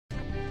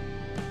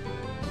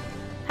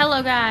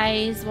Hello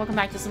guys, welcome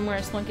back to some more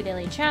Spelunky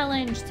Daily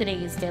Challenge.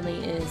 Today's daily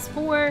is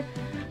for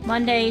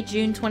Monday,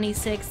 June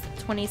 26th,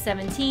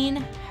 2017.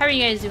 How are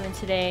you guys doing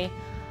today?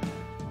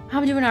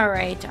 I'm doing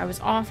alright. I was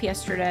off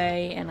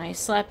yesterday and I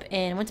slept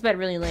in, went to bed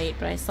really late,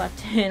 but I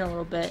slept in a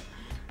little bit.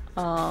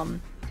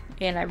 And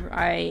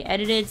I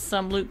edited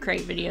some Loot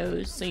Crate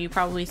videos, so you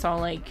probably saw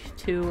like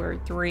 2 or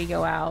 3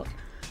 go out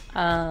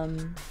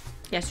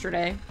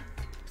yesterday.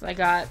 So I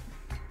got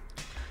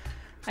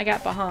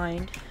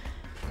behind.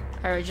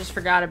 I just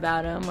forgot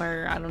about them,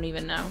 or I don't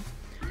even know.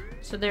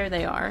 So there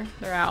they are.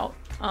 They're out.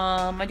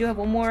 I do have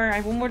one more. I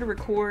have one more to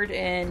record,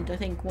 and I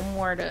think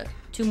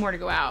two more to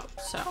go out.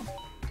 So,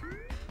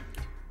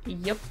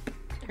 yep.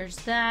 There's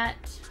that.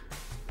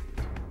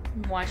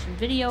 I'm watching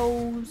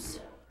videos.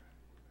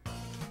 I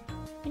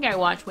think I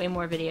watch way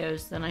more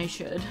videos than I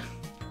should.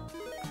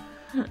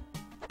 I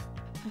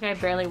think I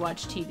barely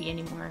watch TV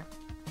anymore.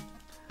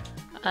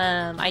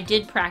 I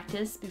did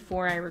practice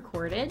before I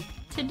recorded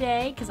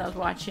today because I was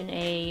watching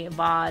a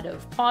VOD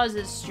of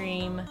Pause's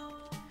stream,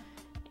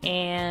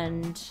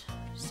 and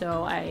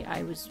so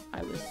I was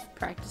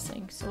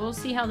practicing. So we'll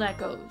see how that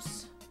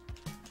goes.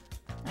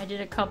 I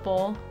did a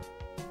couple,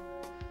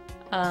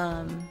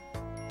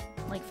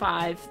 like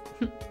 5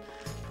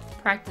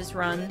 practice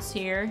runs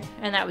here,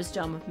 and that was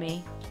dumb of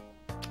me.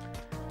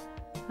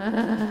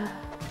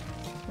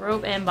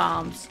 Rope and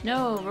bombs.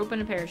 No, rope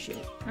and a parachute.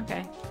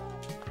 Okay.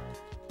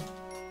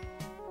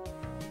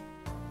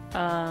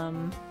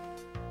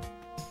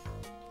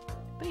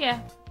 But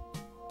yeah.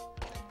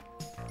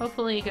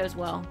 Hopefully it goes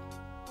well.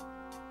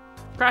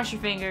 Cross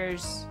your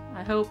fingers.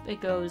 I hope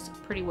it goes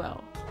pretty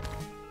well.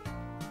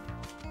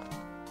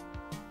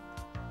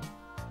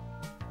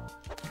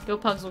 Go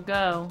Pugs will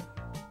go.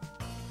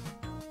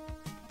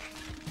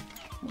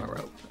 More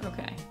rope.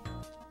 Okay.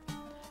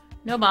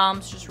 No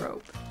bombs, just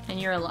rope. And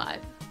you're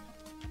alive.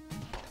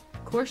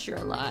 Of course you're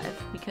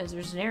alive, because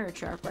there's an arrow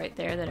trap right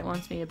there that it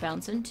wants me to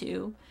bounce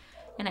into.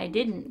 And I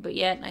didn't, but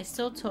yet I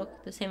still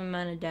took the same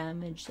amount of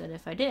damage that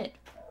if I did.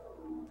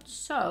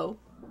 So,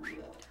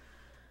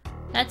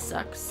 that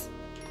sucks.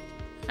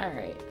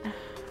 Alright.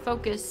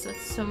 Focus.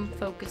 Let's some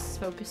focus.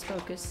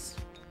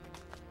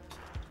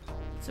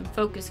 Some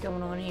focus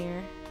going on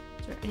here.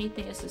 Is there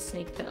anything that's a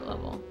snake pit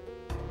level?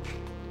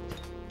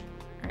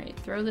 Alright,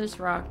 throw this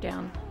rock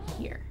down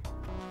here.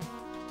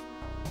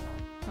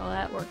 Oh,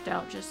 that worked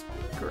out just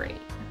great.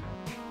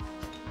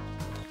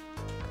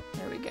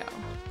 There we go.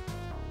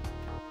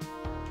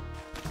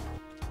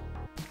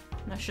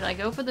 Now, should I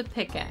go for the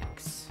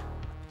pickaxe?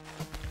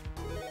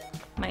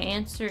 My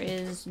answer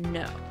is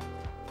no.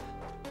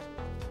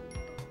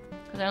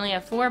 Because I only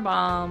have 4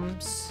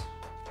 bombs.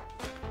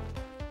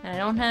 And I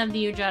don't have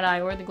the Ujjayi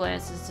eye or the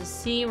glasses to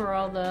see where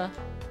all the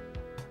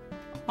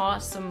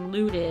awesome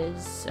loot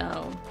is,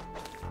 so...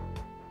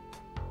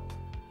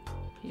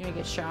 You're gonna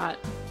get shot.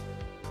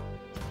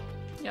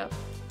 Yep.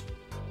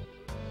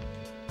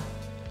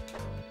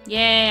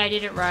 Yay, I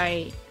did it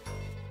right.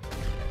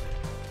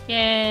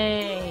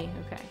 Yay!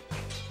 Okay.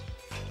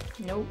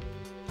 Nope.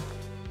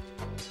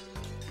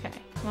 Okay,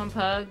 come on,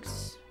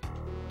 Pugs.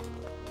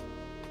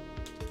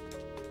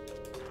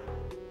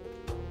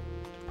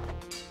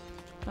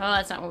 Well,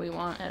 that's not what we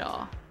want at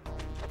all.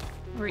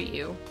 Where are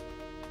you?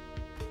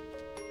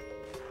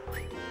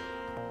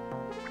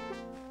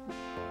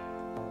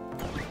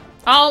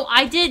 Oh,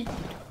 I did...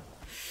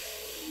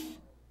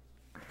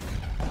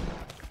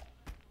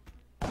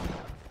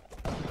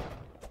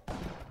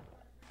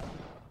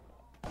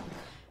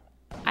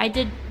 I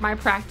did my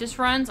practice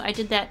runs. I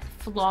did that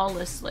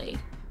flawlessly.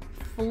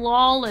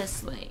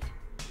 Flawlessly.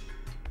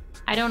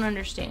 I don't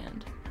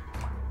understand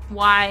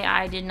why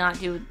I did not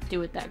do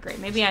it that great.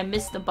 Maybe I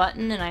missed the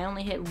button and I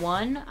only hit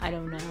 1. I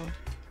don't know.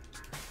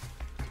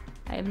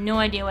 I have no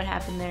idea what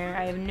happened there.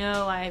 I have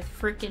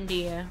frickin'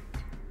 idea.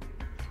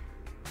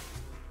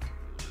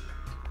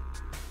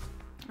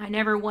 I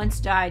never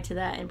once died to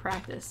that in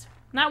practice.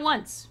 Not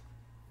once.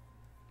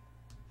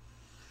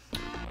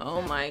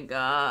 Oh my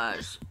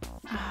gosh.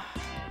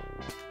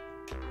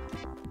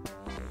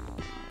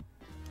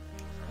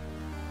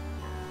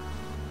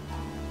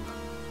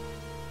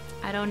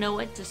 I don't know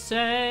what to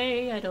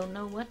say. I don't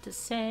know what to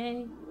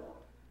say.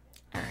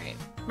 Alright.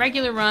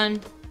 Regular run.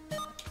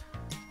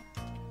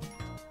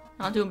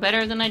 I'll do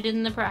better than I did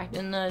in the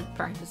practice, in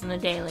the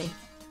daily.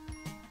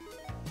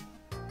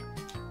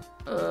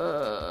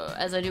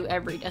 As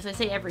I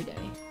say every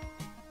day.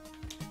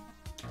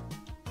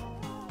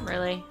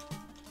 Really?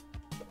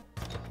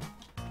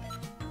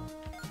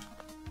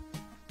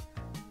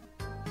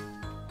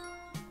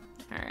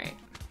 Alright.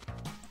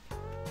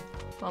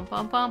 Bump,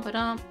 bump, bump,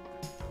 ba-dump.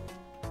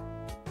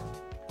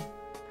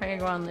 Probably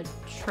gonna go on the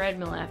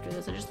treadmill after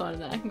this. I just thought of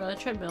that. I can go on the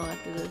treadmill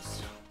after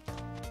this.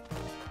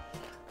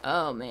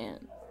 Oh,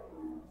 man.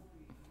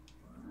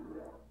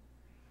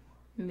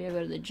 Maybe I'll go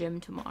to the gym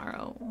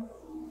tomorrow.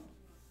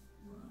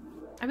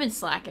 I've been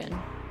slacking.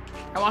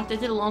 I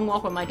did a long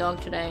walk with my dog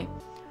today.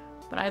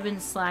 But I've been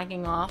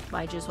slacking off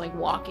by just like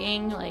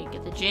walking, like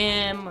at the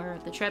gym or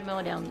at the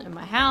treadmill down in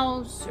my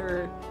house,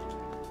 or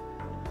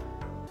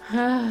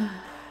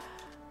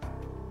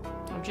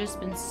I've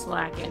just been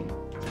slacking.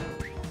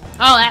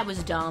 Oh, that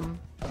was dumb.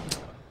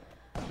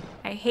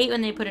 I hate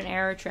when they put an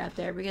arrow trap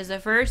there because the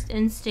first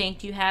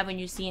instinct you have when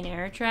you see an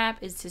arrow trap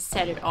is to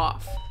set it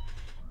off.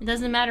 It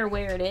doesn't matter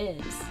where it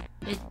is.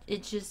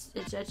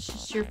 That's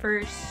just your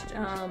first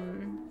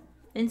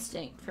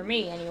instinct, for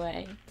me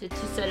anyway, to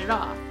set it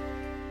off.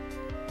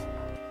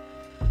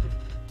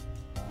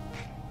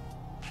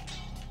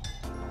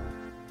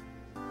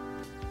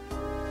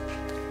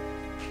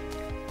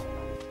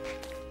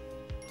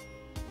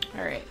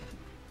 Alright.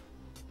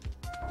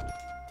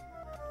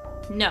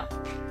 No.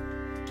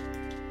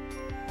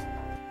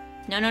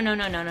 No, no, no,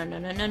 no, no, no, no,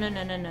 no, no, no,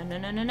 no, no, no, no,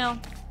 no, no, no.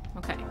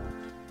 Okay.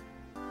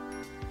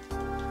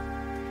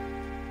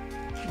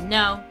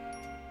 No.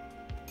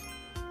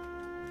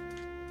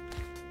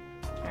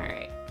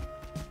 Alright.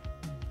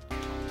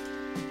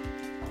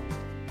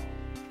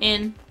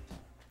 In.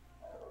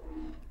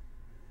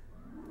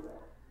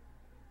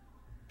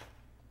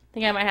 I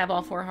think I might have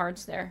all 4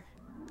 hearts there.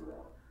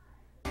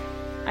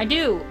 I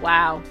do!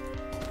 Wow.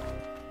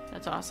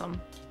 That's awesome.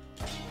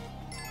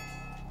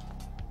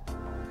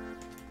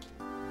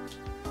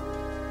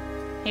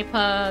 Hey,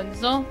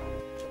 Pugs.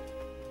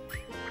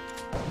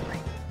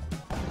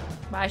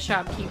 Bye,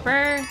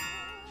 shopkeeper.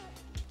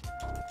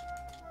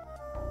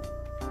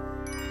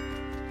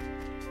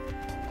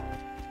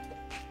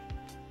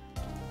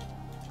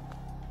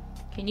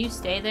 Can you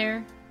stay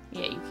there?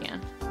 Yeah, you can.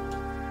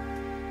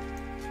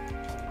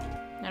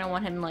 I don't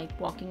want him, like,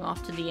 walking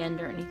off to the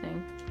end or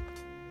anything.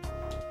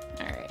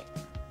 Alright.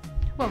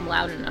 Hope I'm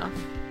loud enough.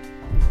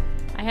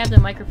 I have the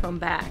microphone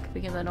back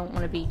because I don't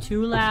want to be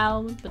too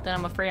loud, but then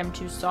I'm afraid I'm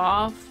too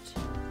soft.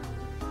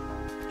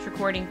 This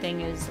recording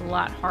thing is a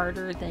lot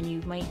harder than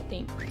you might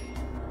think.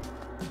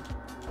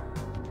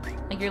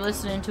 Like you're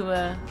listening to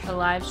a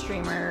live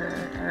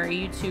streamer or a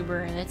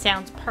YouTuber and it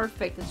sounds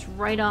perfect. It's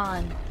right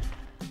on.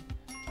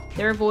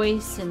 Their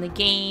voice and the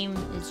game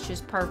is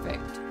just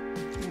perfect.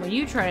 And when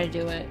you try to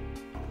do it,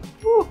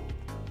 whew,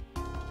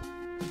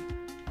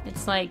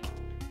 it's like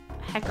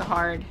hecka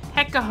hard.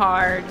 Hecka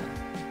hard.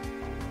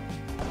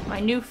 My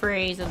new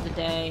phrase of the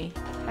day.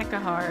 Hecka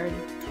hard.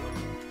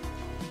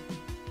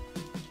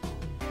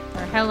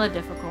 Or hella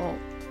difficult.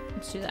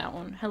 Let's do that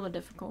one. Hella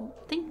difficult.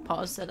 I think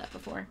Paul said that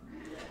before.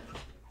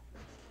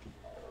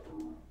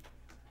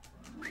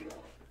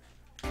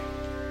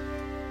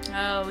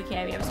 Oh, we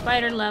can't. We have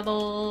spider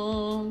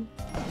level.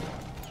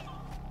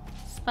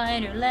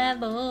 Spider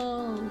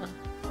level.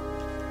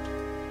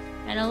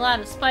 And a lot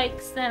of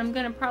spikes that I'm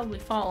gonna probably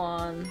fall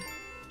on.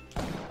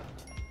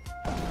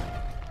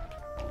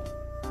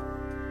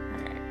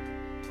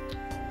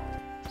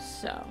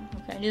 So,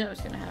 okay, I knew that was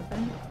gonna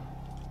happen.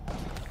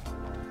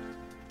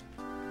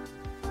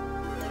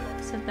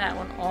 Set that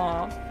one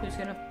off. Who's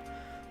gonna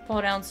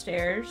fall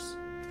downstairs?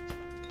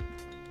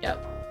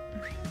 Yep.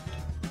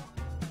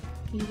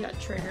 He got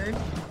triggered.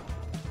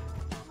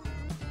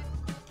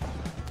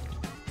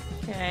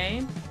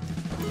 Okay.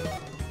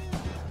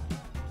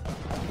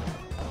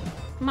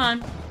 Come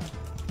on.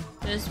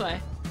 This way.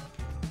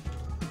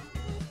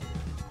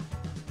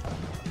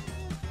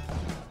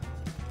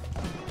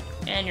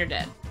 And you're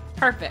dead.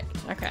 Perfect.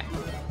 Okay.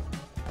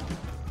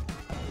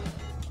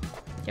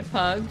 Get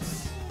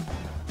Pugs.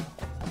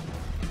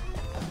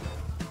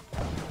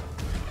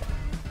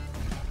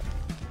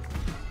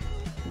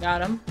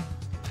 Got him.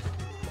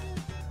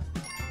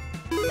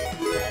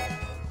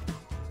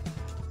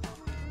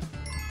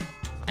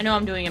 I know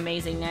I'm doing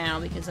amazing now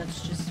because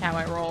that's just how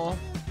I roll.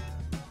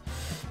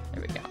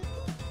 There we go.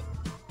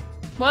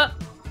 What?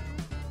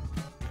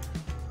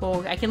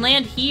 Oh, I can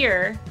land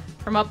here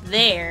from up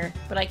there,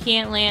 but I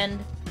can't land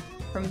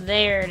from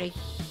there to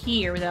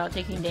here without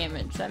taking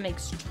damage. That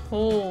makes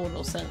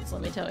total sense,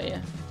 let me tell you.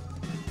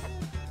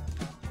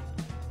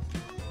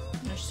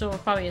 There's still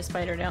probably a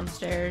spider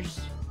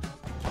downstairs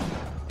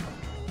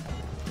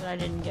that I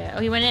didn't get. Oh,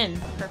 he went in.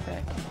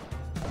 Perfect.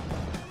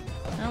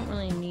 I don't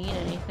really need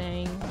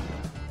anything.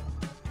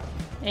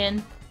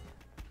 In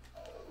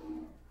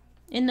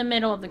the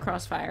middle of the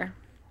crossfire.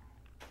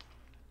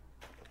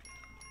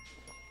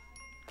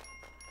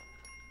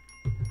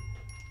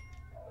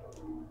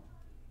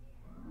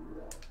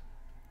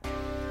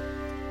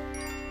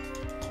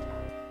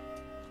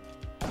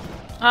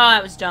 Oh,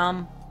 that was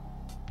dumb.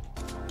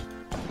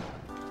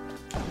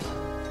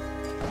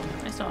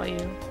 I saw you.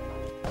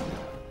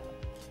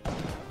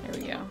 There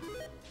we go.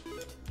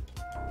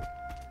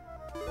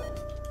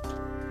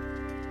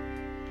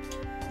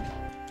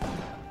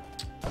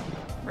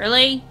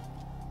 Really?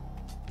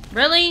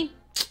 Really?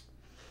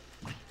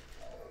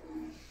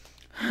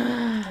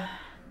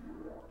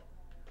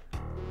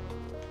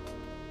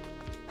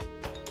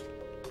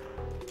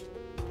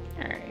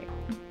 Alright.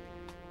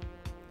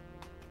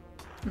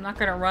 I'm not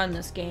gonna run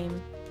this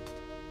game.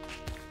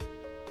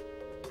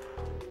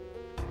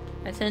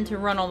 I tend to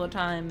run all the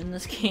time in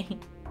this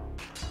game.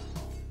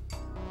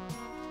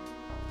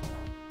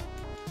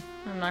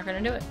 I'm not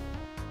gonna do it.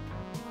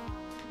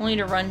 Only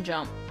to run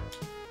jump.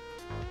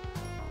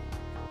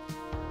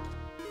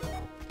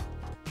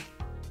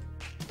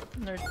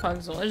 There's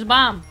Pugsel. There's a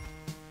bomb.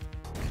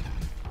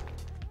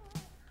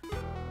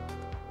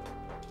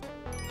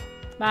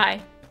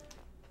 Bye.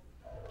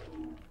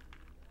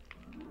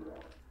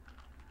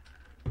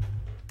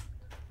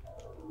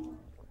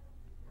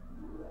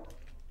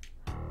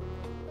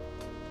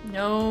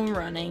 No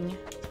running.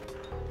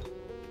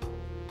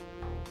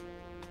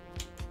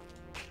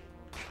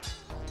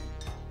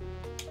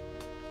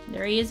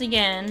 There he is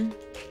again.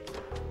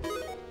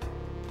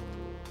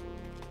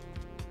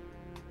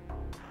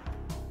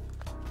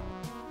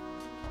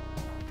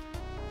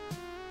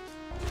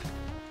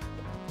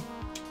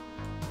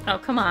 Oh,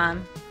 come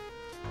on.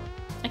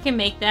 I can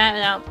make that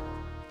without...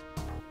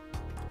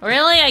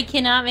 Really? I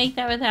cannot make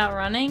that without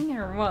running?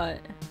 Or what?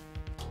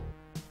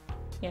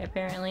 Yeah,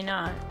 apparently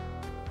not.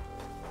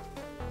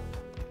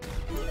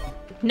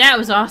 That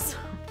was awesome.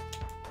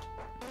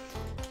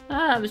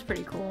 Ah, that was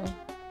pretty cool.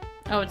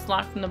 Oh, it's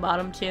locked from the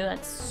bottom too.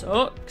 That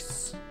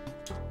sucks.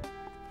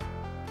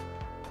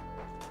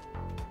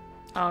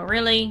 Oh,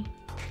 really?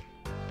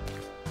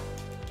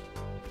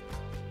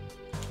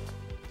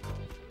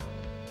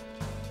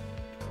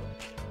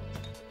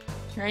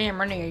 Here I am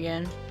running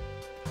again.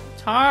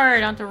 It's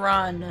hard not to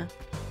run.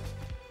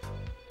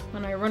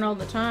 When I run all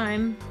the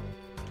time.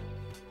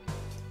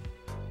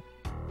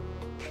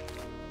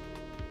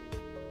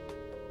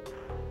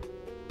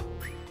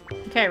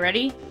 Okay,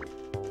 ready?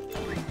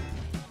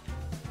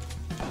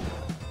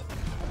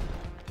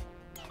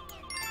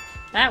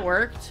 That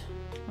worked.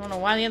 I don't know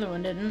why the other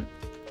one didn't.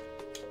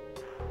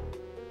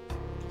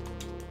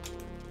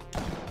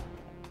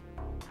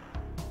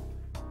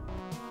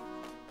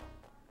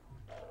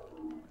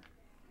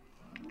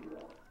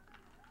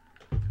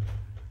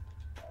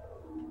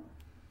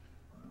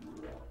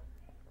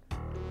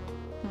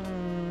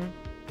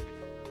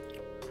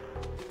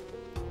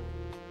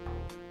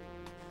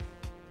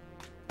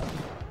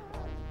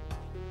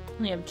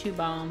 Only have 2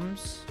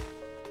 bombs.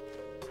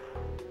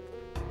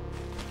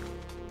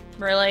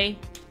 Really?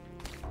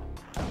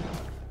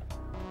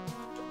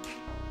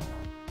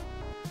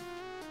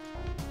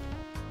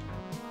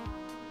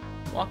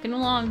 Walking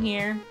along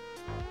here.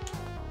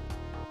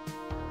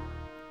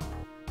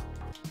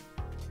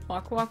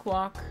 Walk, walk,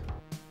 walk.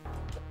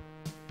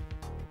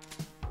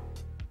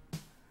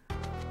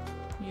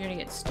 You're gonna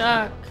get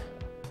stuck.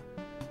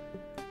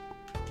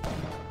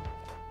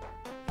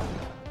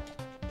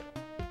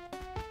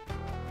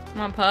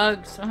 Come on,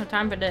 Pugs. I don't have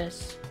time for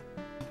this.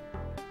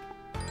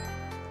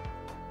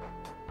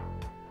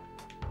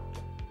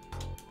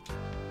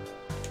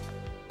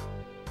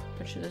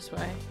 Push it this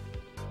way.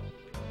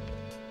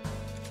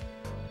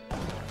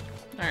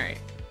 Alright.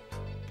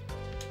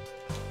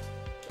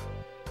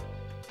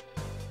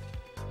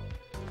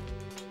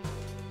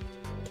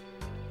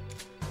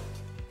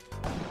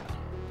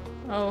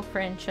 Oh,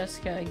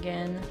 Francesca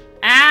again.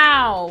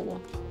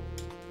 Ow!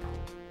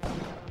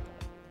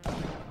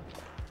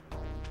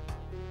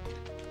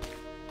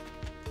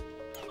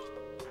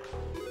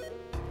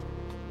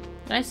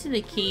 Did I see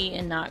the key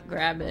and not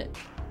grab it?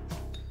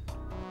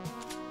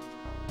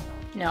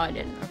 No, I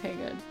didn't. Okay,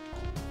 good.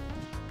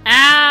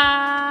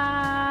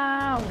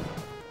 Ow!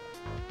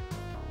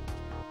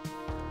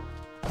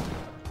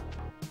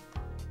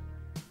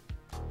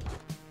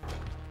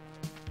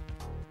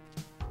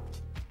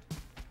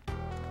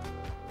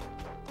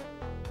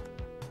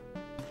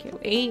 Okay,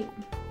 wait.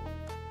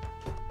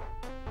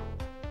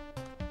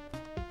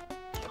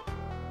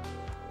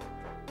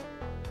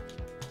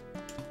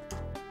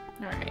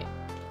 Alright.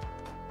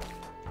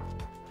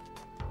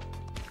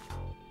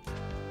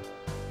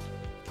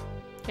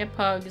 Get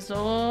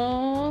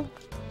Pugsle.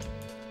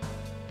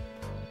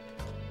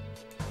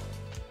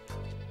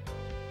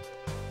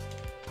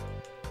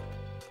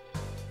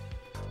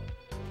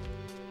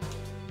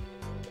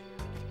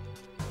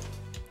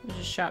 There's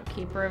a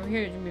shopkeeper over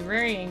here who's gonna be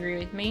very angry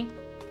with me.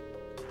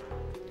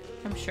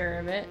 I'm sure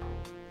of it.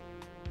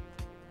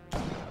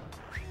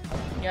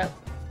 Yep.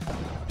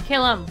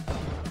 Kill him!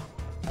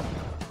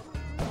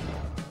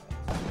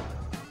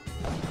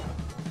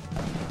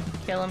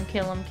 Kill him,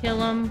 kill him,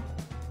 kill him.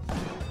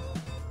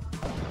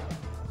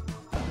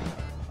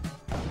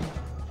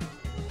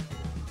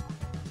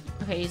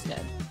 Okay, he's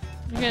dead.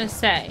 I'm gonna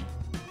say.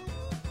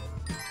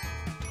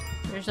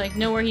 There's like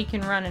nowhere he can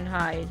run and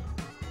hide.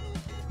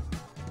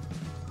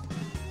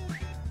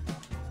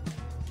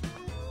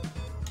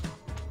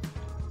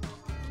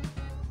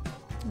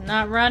 I'm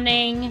not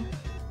running.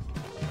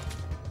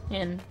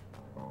 In.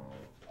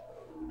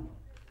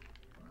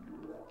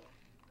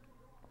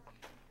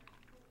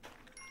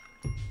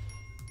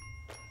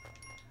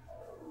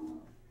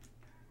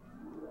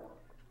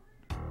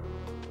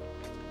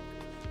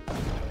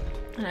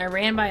 And I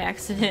ran by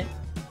accident.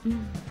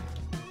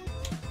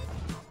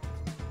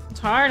 It's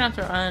hard not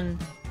to run.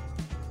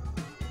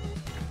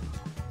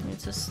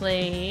 It's a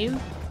slave.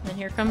 And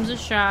here comes a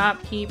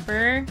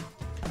shopkeeper.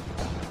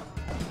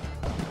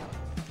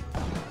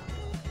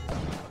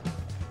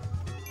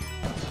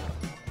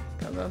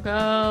 Go, go,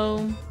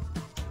 go.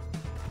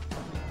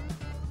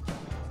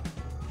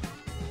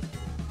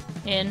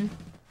 In.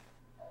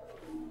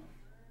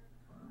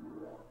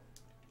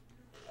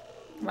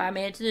 Wow, I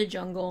made it to the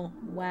jungle.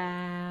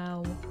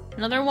 Wow.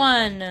 Another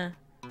one.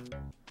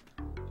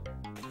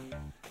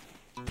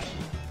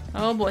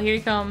 Oh boy, here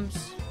he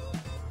comes.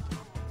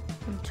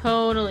 I'm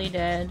totally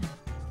dead.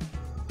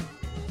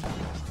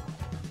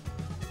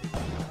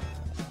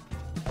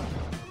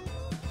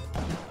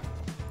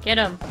 Get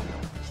him.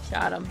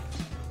 Got him.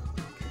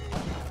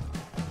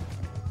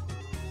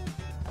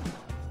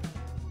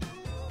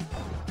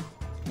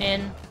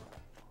 In.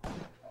 I'm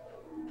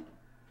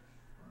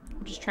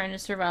just trying to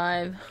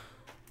survive.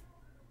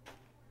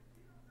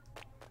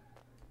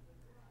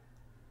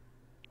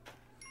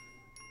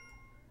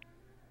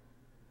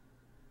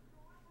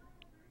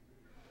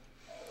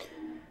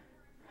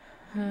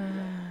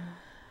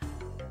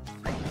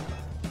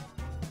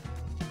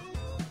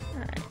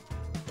 Alright.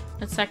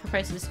 Let's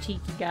sacrifice this Tiki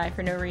guy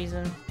for no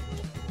reason.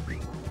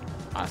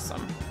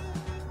 Awesome.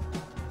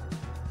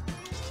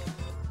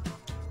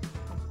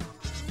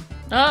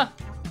 Ah!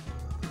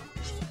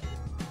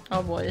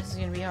 Oh boy, this is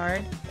gonna be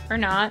hard. Or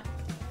not.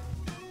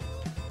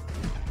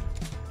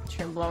 Just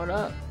gonna blow it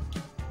up.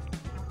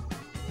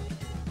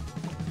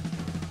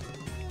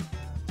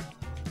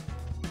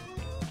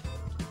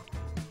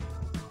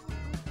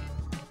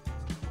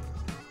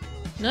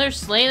 Another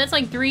slave? That's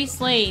like 3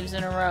 slaves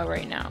in a row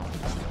right now.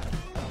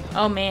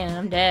 Oh man,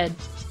 I'm dead.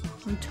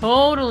 I'm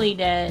totally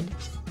dead.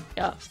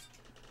 Yup.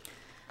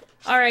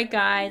 Alright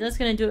guys, that's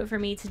gonna do it for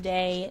me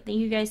today. Thank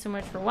you guys so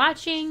much for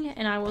watching,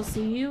 and I will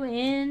see you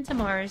in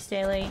tomorrow's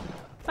daily.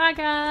 Bye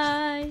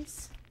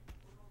guys!